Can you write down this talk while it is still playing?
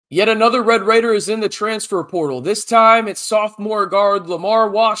Yet another Red Raider is in the transfer portal. This time, it's sophomore guard Lamar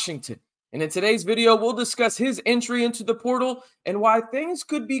Washington. And in today's video, we'll discuss his entry into the portal and why things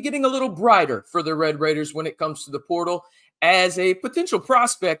could be getting a little brighter for the Red Raiders when it comes to the portal, as a potential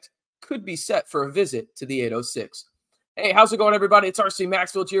prospect could be set for a visit to the 806. Hey, how's it going, everybody? It's RC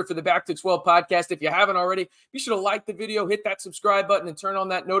Maxfield here for the Back to 12 podcast. If you haven't already, be sure to like the video, hit that subscribe button, and turn on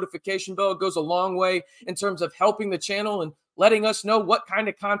that notification bell. It goes a long way in terms of helping the channel and letting us know what kind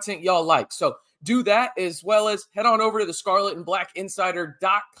of content y'all like. So do that, as well as head on over to the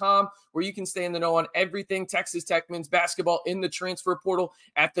scarletandblackinsider.com, where you can stay in the know on everything Texas Tech men's basketball in the transfer portal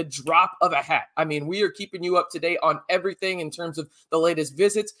at the drop of a hat. I mean, we are keeping you up to date on everything in terms of the latest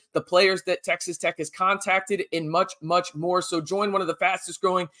visits, the players that Texas Tech has contacted, and much, much more. So join one of the fastest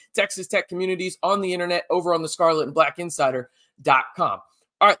growing Texas Tech communities on the internet over on the scarletandblackinsider.com.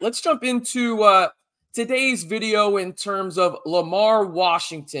 All right, let's jump into today's video in terms of Lamar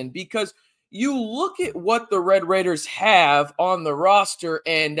Washington, because you look at what the Red Raiders have on the roster,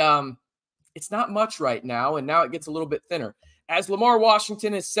 and it's not much right now, and now it gets a little bit thinner. As Lamar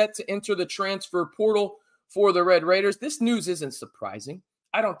Washington is set to enter the transfer portal for the Red Raiders, this news isn't surprising.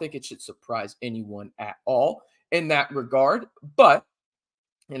 I don't think it should surprise anyone at all in that regard, but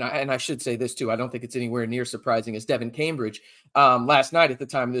and I should say this too, I don't think it's anywhere near surprising as Devan Cambridge last night at the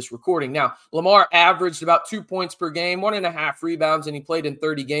time of this recording. Now, Lamar averaged about 2 points per game, 1.5 rebounds, and he played in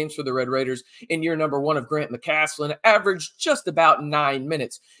 30 games for the Red Raiders in year number 1 of Grant McCaslin, averaged just about 9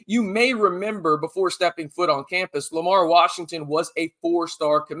 minutes. You may remember before stepping foot on campus, Lamar Washington was a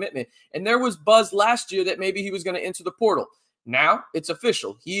 4-star commitment, and there was buzz last year that maybe he was going to enter the portal. Now it's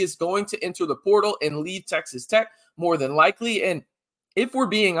official. He is going to enter the portal and leave Texas Tech more than likely, and if we're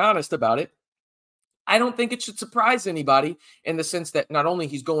being honest about it, I don't think it should surprise anybody in the sense that not only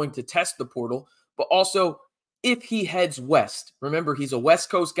he's going to test the portal, but also if he heads west. Remember, he's a West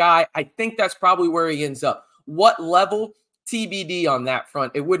Coast guy. I think that's probably where he ends up. What level? TBD on that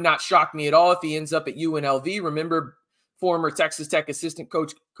front. It would not shock me at all if he ends up at UNLV. Remember, former Texas Tech assistant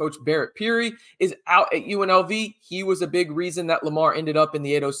coach Barrett Peary is out at UNLV. He was a big reason that Lamar ended up in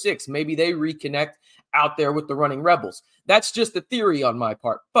the 806. Maybe they reconnect out there with the running Rebels. That's just a theory on my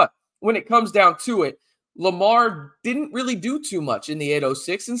part. But when it comes down to it, Lamar didn't really do too much in the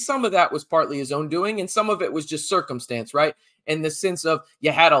 806, and some of that was partly his own doing, and some of it was just circumstance, right? In the sense of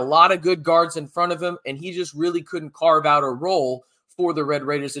you had a lot of good guards in front of him, and he just really couldn't carve out a role for the Red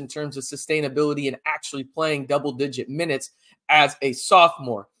Raiders in terms of sustainability and actually playing double-digit minutes as a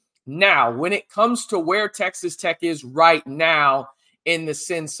sophomore. Now, when it comes to where Texas Tech is right now in the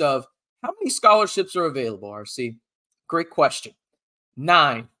sense of how many scholarships are available, RC? Great question.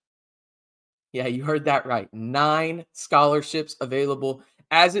 9. Yeah, you heard that right. 9 scholarships available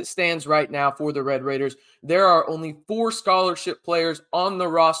as it stands right now for the Red Raiders. There are only 4 scholarship players on the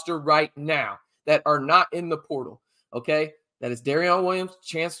roster right now that are not in the portal, okay? That is Darion Williams,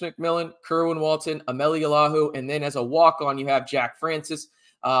 Chance McMillan, Kerwin Walton, Ameli Elahu, and then as a walk-on, you have Jack Francis.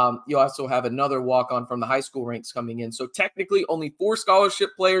 You also have another walk-on from the high school ranks coming in. So technically only 4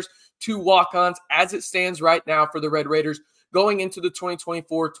 scholarship players, 2 walk-ons as it stands right now for the Red Raiders going into the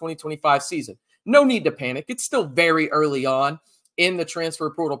 2024-2025 season. No need to panic. It's still very early on in the transfer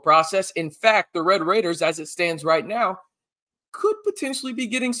portal process. In fact, the Red Raiders, as it stands right now, could potentially be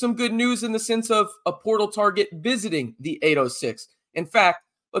getting some good news in the sense of a portal target visiting the 806. In fact,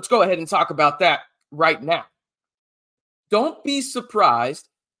 let's go ahead and talk about that right now. Don't be surprised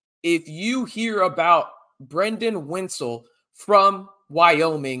if you hear about Brendan Wenzel from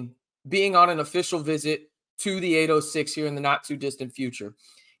Wyoming being on an official visit to the 806 here in the not-too-distant future.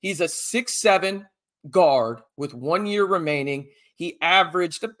 He's a 6'7" guard with 1 year remaining. He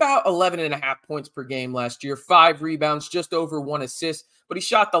averaged about 11.5 points per game last year, 5 rebounds, just over 1 assist, but he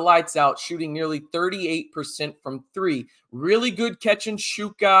shot the lights out, shooting nearly 38% from 3. Really good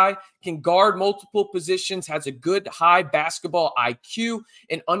catch-and-shoot guy, can guard multiple positions, has a good high basketball IQ,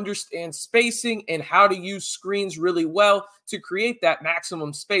 and understands spacing and how to use screens really well to create that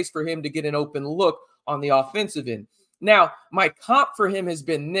maximum space for him to get an open look on the offensive end. Now, my comp for him has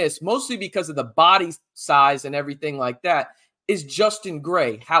been this, mostly because of the body size and everything like that, is Justin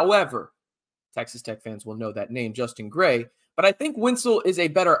Gray. However, Texas Tech fans will know that name, Justin Gray. But I think Wenzel is a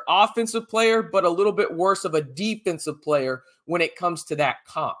better offensive player, but a little bit worse of a defensive player when it comes to that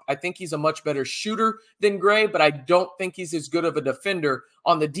comp. I think he's a much better shooter than Gray, but I don't think he's as good of a defender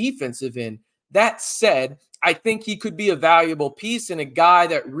on the defensive end. That said, I think he could be a valuable piece and a guy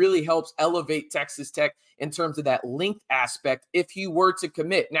that really helps elevate Texas Tech in terms of that length aspect if he were to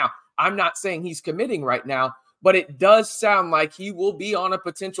commit. Now, I'm not saying he's committing right now, but it does sound like he will be on a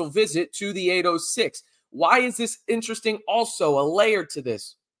potential visit to the 806. Why is this interesting? Also, a layer to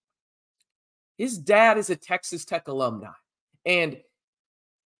this. his dad is a Texas Tech alumni. And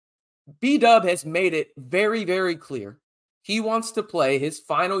B-Dub has made it very, very clear he wants to play his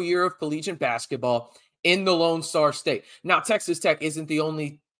final year of collegiate basketball in the Lone Star State. Now, Texas Tech isn't the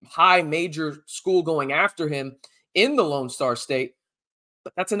only high major school going after him in the Lone Star State,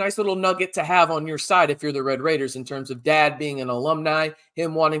 but that's a nice little nugget to have on your side if you're the Red Raiders in terms of dad being an alumni,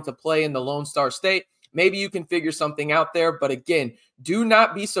 him wanting to play in the Lone Star State. Maybe you can figure something out there. But again, do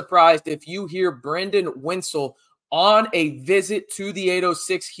not be surprised if you hear Brendan Wenzel on a visit to the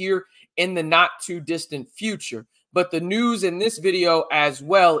 806 here in the not too distant future. But the news in this video as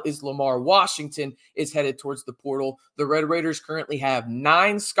well is Lamar Washington is headed towards the portal. The Red Raiders currently have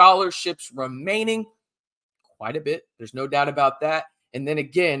 9 scholarships remaining. Quite a bit. There's no doubt about that. And then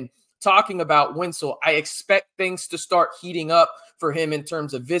again, talking about Wenzel, I expect things to start heating up for him in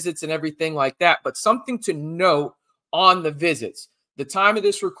terms of visits and everything like that. But something to note on the visits. The time of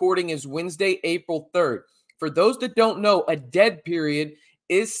this recording is Wednesday, April 3rd. For those that don't know, a dead period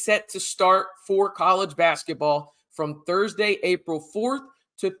is set to start for college basketball from Thursday, April 4th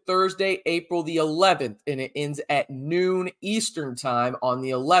to Thursday, April the 11th. And it ends at noon Eastern time on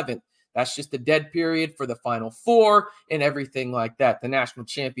the 11th. That's just a dead period for the Final Four and everything like that, the national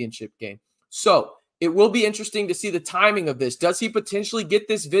championship game. So it will be interesting to see the timing of this. Does he potentially get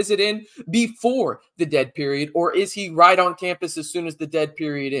this visit in before the dead period, or is he right on campus as soon as the dead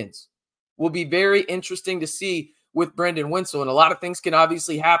period ends? Will be very interesting to see with Brendan Wenzel, and a lot of things can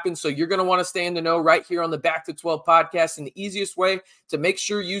obviously happen. So you're going to want to stay in the know right here on the Back to 12 podcast. And the easiest way to make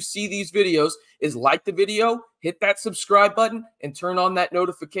sure you see these videos is like the video, hit that subscribe button, and turn on that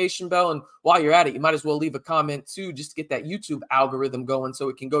notification bell. And while you're at it, you might as well leave a comment too, just to get that YouTube algorithm going so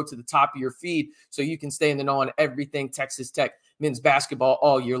it can go to the top of your feed so you can stay in the know on everything Texas Tech men's basketball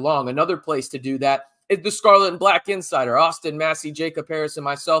all year long. Another place to do that is the Scarlet and Black Insider. Austin, Massey, Jacob Harris, and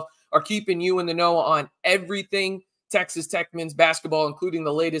myself are keeping you in the know on everything Texas Tech men's basketball, including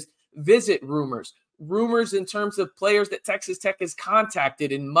the latest visit rumors in terms of players that Texas Tech has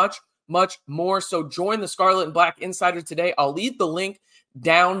contacted, and much, much more. So join the Scarlet and Black Insider today. I'll leave the link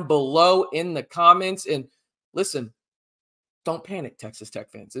down below in the comments. And listen, don't panic, Texas Tech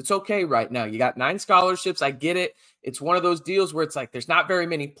fans. It's okay right now. You got 9 scholarships. I get it. It's one of those deals where it's like there's not very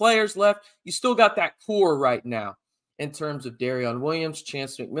many players left. You still got that core right now. In terms of Darion Williams,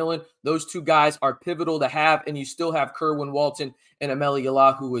 Chance McMillan, those 2 guys are pivotal to have, and you still have Kerwin Walton and Ameli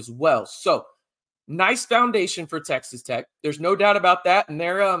Ylahu as well. So, nice foundation for Texas Tech. There's no doubt about that, and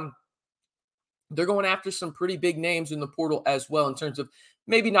they're going after some pretty big names in the portal as well in terms of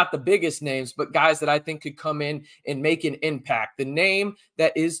maybe not the biggest names, but guys that I think could come in and make an impact. The name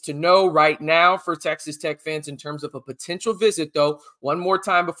that is to know right now for Texas Tech fans in terms of a potential visit, though, one more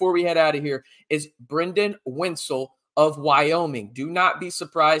time before we head out of here, is Brendan Wenzel of Wyoming. Do not be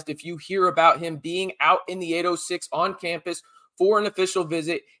surprised if you hear about him being out in the 806 on campus for an official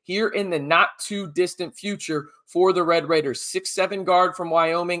visit here in the not too distant future for the Red Raiders. 6'7" guard from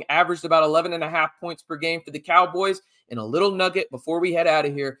Wyoming, averaged about 11.5 points per game for the Cowboys. And a little nugget before we head out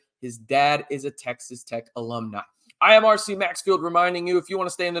of here, his dad is a Texas Tech alumni. I am RC Maxfield reminding you, if you want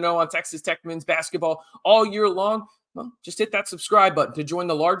to stay in the know on Texas Tech men's basketball all year long, well, just hit that subscribe button to join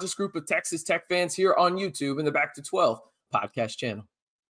the largest group of Texas Tech fans here on YouTube in the Back to 12 podcast channel.